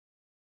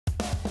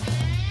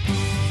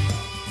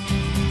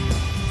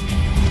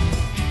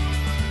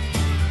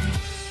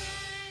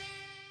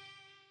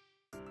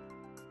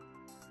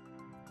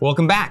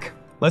Welcome back.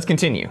 Let's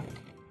continue.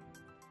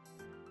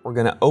 We're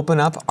going to open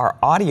up our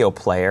audio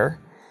player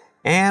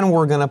and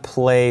we're going to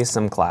play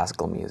some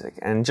classical music.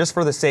 And just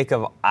for the sake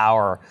of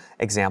our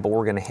example,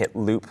 we're going to hit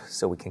loop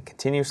so we can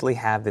continuously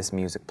have this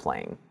music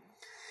playing.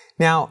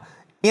 Now,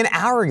 in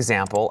our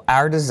example,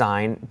 our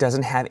design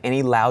doesn't have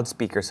any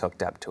loudspeakers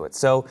hooked up to it,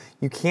 so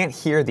you can't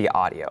hear the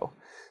audio.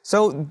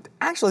 So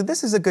actually,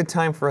 this is a good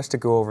time for us to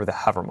go over the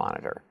hover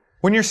monitor.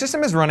 When your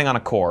system is running on a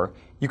core,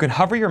 you can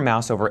hover your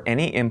mouse over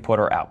any input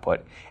or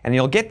output, and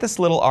you'll get this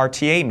little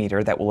RTA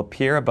meter that will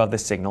appear above the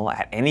signal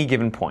at any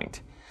given point.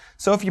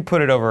 So if you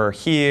put it over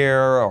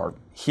here, or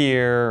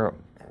here,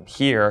 and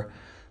here,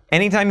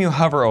 anytime you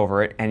hover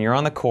over it and you're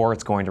on the core,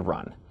 it's going to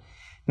run.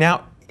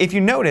 Now, if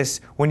you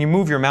notice, when you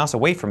move your mouse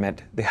away from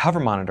it, the hover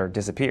monitor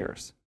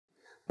disappears.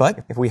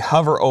 But if we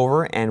hover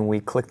over and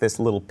we click this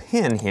little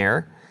pin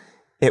here,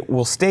 it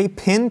will stay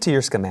pinned to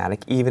your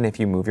schematic even if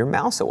you move your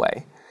mouse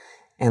away.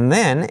 And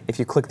then, if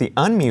you click the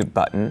unmute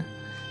button,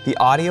 the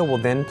audio will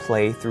then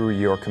play through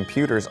your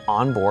computer's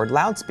onboard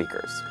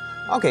loudspeakers.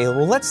 Okay,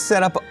 well, let's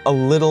set up a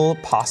little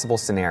possible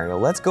scenario.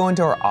 Let's go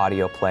into our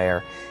audio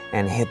player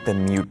and hit the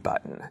mute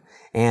button.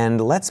 And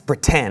let's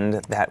pretend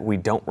that we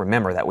don't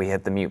remember that we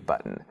hit the mute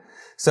button.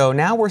 So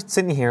now we're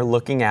sitting here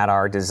looking at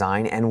our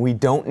design and we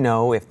don't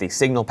know if the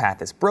signal path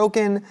is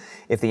broken,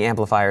 if the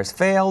amplifier's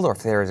failed, or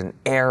if there's an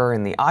error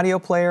in the audio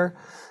player.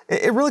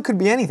 It really could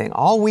be anything.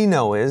 All we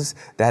know is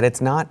that it's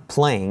not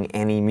playing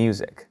any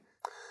music.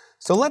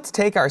 So let's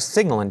take our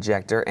signal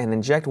injector and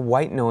inject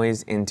white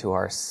noise into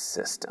our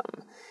system.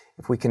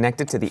 If we connect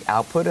it to the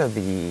output of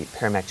the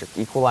parametric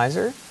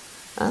equalizer,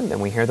 then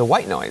we hear the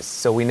white noise.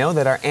 So we know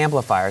that our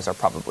amplifiers are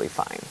probably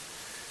fine.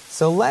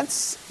 So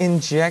let's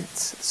inject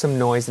some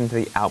noise into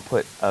the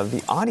output of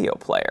the audio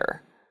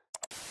player.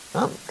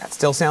 Oh, that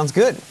still sounds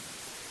good.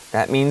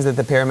 That means that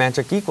the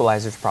parametric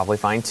equalizer is probably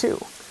fine too.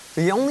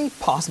 The only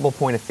possible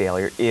point of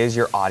failure is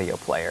your audio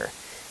player.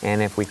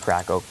 And if we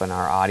crack open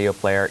our audio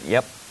player,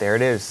 yep, there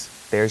it is.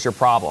 There's your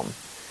problem.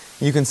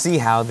 You can see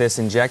how this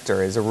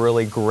injector is a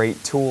really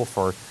great tool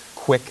for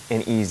quick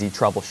and easy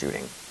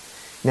troubleshooting.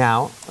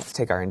 Now, let's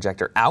take our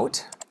injector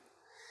out,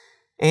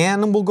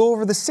 and we'll go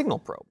over the signal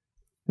probe.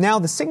 Now,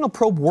 the signal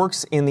probe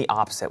works in the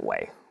opposite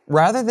way.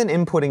 Rather than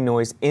inputting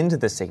noise into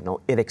the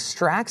signal, it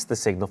extracts the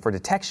signal for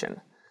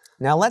detection.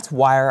 Now let's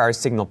wire our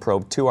signal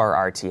probe to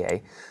our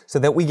RTA so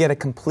that we get a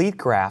complete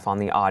graph on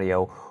the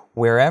audio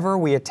wherever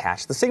we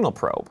attach the signal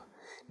probe.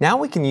 Now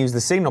we can use the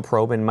signal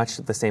probe in much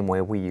the same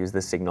way we use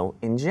the signal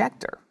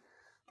injector.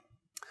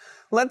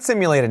 Let's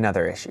simulate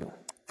another issue.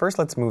 First,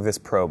 let's move this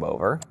probe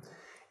over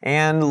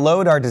and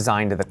load our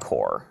design to the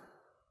core.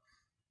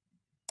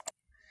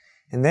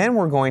 And then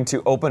we're going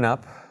to open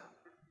up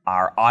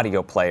our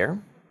audio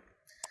player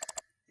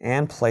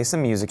and play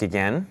some music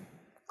again.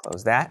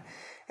 Close that.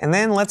 And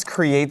then let's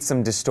create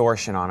some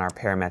distortion on our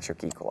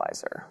parametric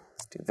equalizer.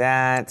 Let's do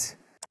that.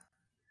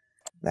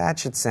 That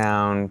should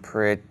sound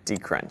pretty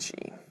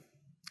crunchy.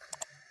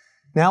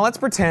 Now let's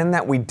pretend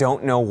that we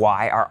don't know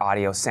why our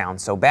audio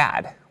sounds so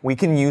bad. We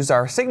can use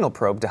our signal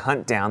probe to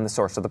hunt down the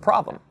source of the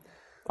problem.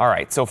 All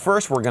right, so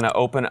first we're going to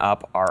open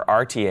up our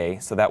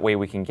RTA so that way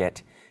we can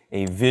get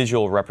a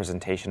visual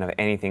representation of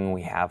anything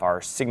we have our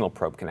signal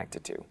probe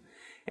connected to.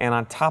 And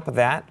on top of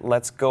that,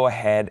 let's go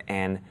ahead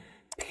and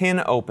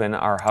pin open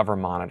our hover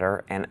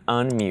monitor and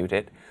unmute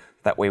it.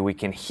 That way we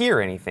can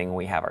hear anything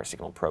we have our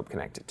signal probe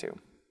connected to.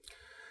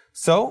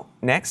 So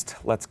next,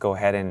 let's go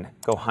ahead and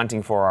go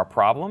hunting for our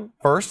problem.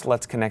 First,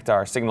 let's connect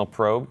our signal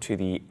probe to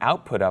the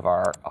output of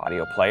our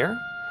audio player.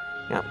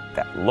 Yep,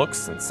 that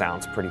looks and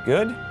sounds pretty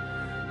good.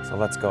 So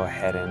let's go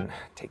ahead and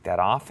take that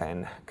off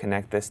and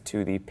connect this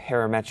to the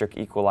parametric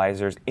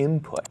equalizer's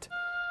input.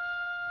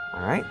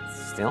 All right,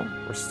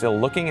 we're still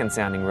looking and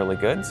sounding really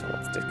good, so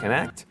let's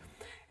disconnect.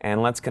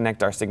 And let's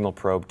connect our signal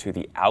probe to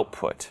the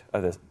output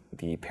of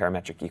the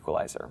parametric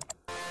equalizer.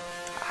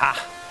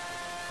 Aha!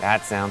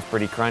 That sounds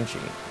pretty crunchy.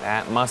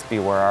 That must be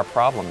where our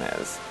problem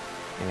is.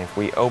 And if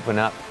we open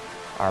up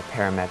our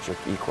parametric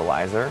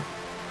equalizer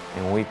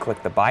and we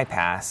click the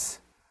bypass,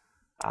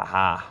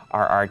 aha,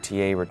 our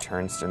RTA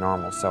returns to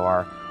normal. So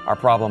our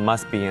problem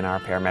must be in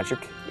our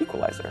parametric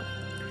equalizer.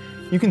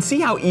 You can see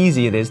how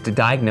easy it is to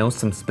diagnose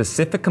some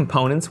specific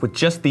components with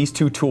just these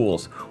two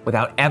tools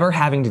without ever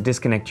having to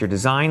disconnect your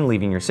design,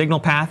 leaving your signal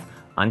path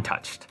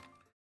untouched.